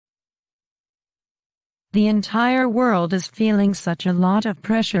The entire world is feeling such a lot of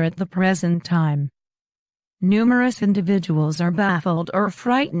pressure at the present time. Numerous individuals are baffled or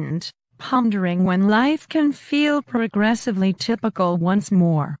frightened, pondering when life can feel progressively typical once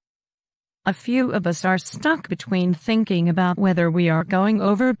more. A few of us are stuck between thinking about whether we are going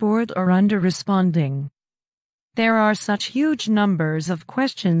overboard or under-responding. There are such huge numbers of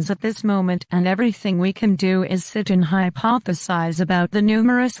questions at this moment, and everything we can do is sit and hypothesize about the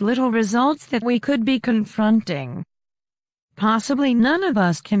numerous little results that we could be confronting. Possibly none of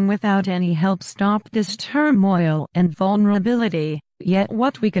us can without any help stop this turmoil and vulnerability, yet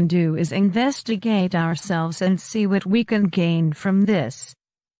what we can do is investigate ourselves and see what we can gain from this.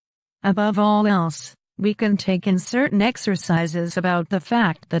 Above all else, we can take in certain exercises about the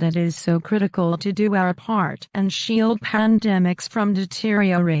fact that it is so critical to do our part and shield pandemics from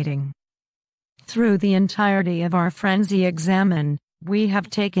deteriorating. Through the entirety of our frenzy examine, we have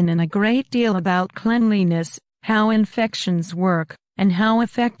taken in a great deal about cleanliness, how infections work, and how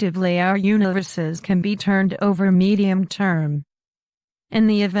effectively our universes can be turned over medium term. In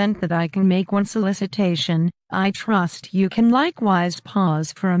the event that I can make one solicitation, I trust you can likewise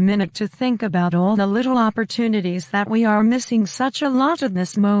pause for a minute to think about all the little opportunities that we are missing such a lot at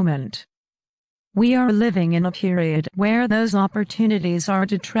this moment. We are living in a period where those opportunities are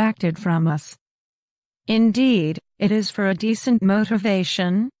detracted from us. Indeed, it is for a decent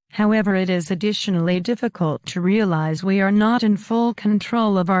motivation, however it is additionally difficult to realize we are not in full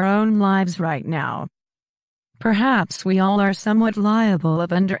control of our own lives right now. Perhaps we all are somewhat liable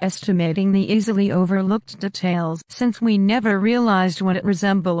of underestimating the easily overlooked details since we never realized what it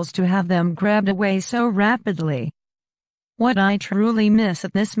resembles to have them grabbed away so rapidly. What I truly miss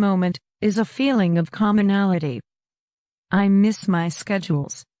at this moment is a feeling of commonality. I miss my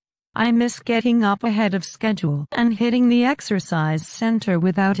schedules. I miss getting up ahead of schedule and hitting the exercise center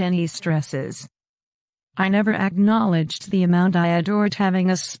without any stresses. I never acknowledged the amount I adored having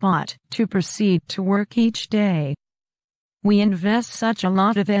a spot to proceed to work each day. We invest such a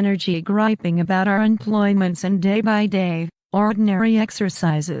lot of energy griping about our employments and day-by-day, ordinary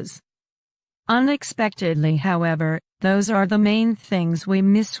exercises. Unexpectedly, however, those are the main things we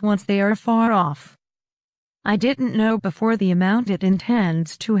miss once they are far off. I didn't know before the amount it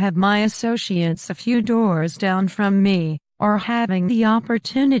intends to have my associates a few doors down from me, or having the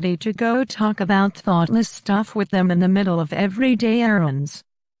opportunity to go talk about thoughtless stuff with them in the middle of everyday errands.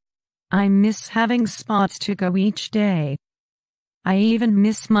 I miss having spots to go each day. I even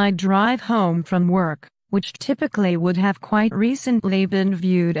miss my drive home from work, which typically would have quite recently been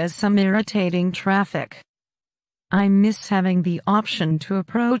viewed as some irritating traffic. I miss having the option to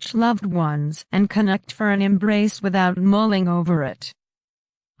approach loved ones and connect for an embrace without mulling over it.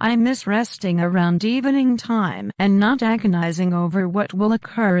 I miss resting around evening time and not agonizing over what will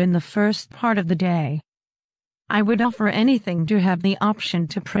occur in the first part of the day. I would offer anything to have the option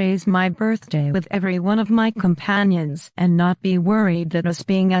to praise my birthday with every one of my companions and not be worried that us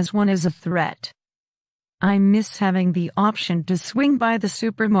being as one is a threat. I miss having the option to swing by the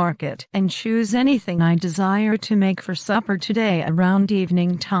supermarket and choose anything I desire to make for supper today around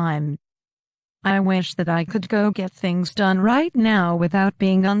evening time. I wish that I could go get things done right now without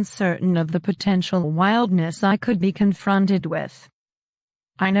being uncertain of the potential wildness I could be confronted with.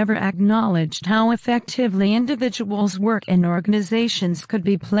 I never acknowledged how effectively individuals' work and organizations could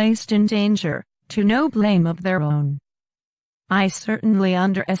be placed in danger, to no blame of their own. I certainly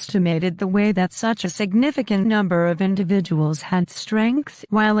underestimated the way that such a significant number of individuals had strength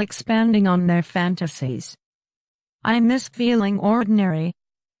while expanding on their fantasies. I miss feeling ordinary.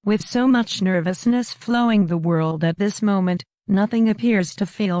 With so much nervousness flowing the world at this moment, nothing appears to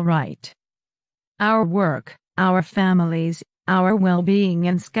feel right. Our work, our families, our well-being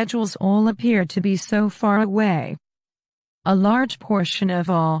and schedules all appear to be so far away. A large portion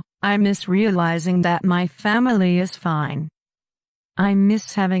of all, I miss realizing that my family is fine. I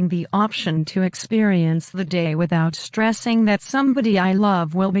miss having the option to experience the day without stressing that somebody I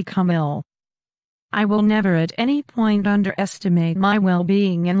love will become ill. I will never at any point underestimate my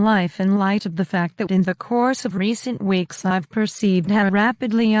well-being in life in light of the fact that in the course of recent weeks I've perceived how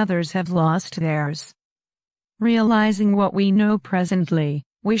rapidly others have lost theirs. Realizing what we know presently,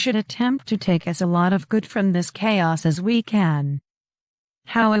 we should attempt to take as a lot of good from this chaos as we can.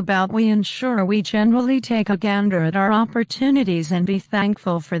 How about we ensure we generally take a gander at our opportunities and be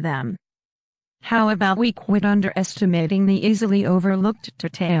thankful for them? How about we quit underestimating the easily overlooked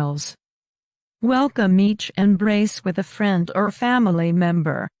details? Welcome each embrace with a friend or family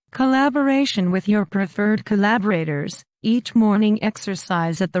member, collaboration with your preferred collaborators, each morning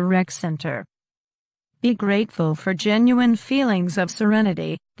exercise at the rec center. Be grateful for genuine feelings of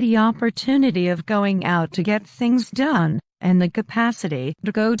serenity, the opportunity of going out to get things done, and the capacity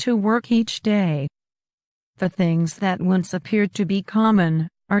to go to work each day. The things that once appeared to be common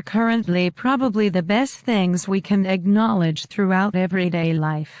are currently probably the best things we can acknowledge throughout everyday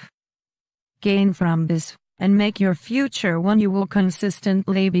life. Gain from this, and make your future one you will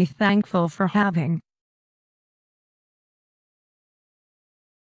consistently be thankful for having.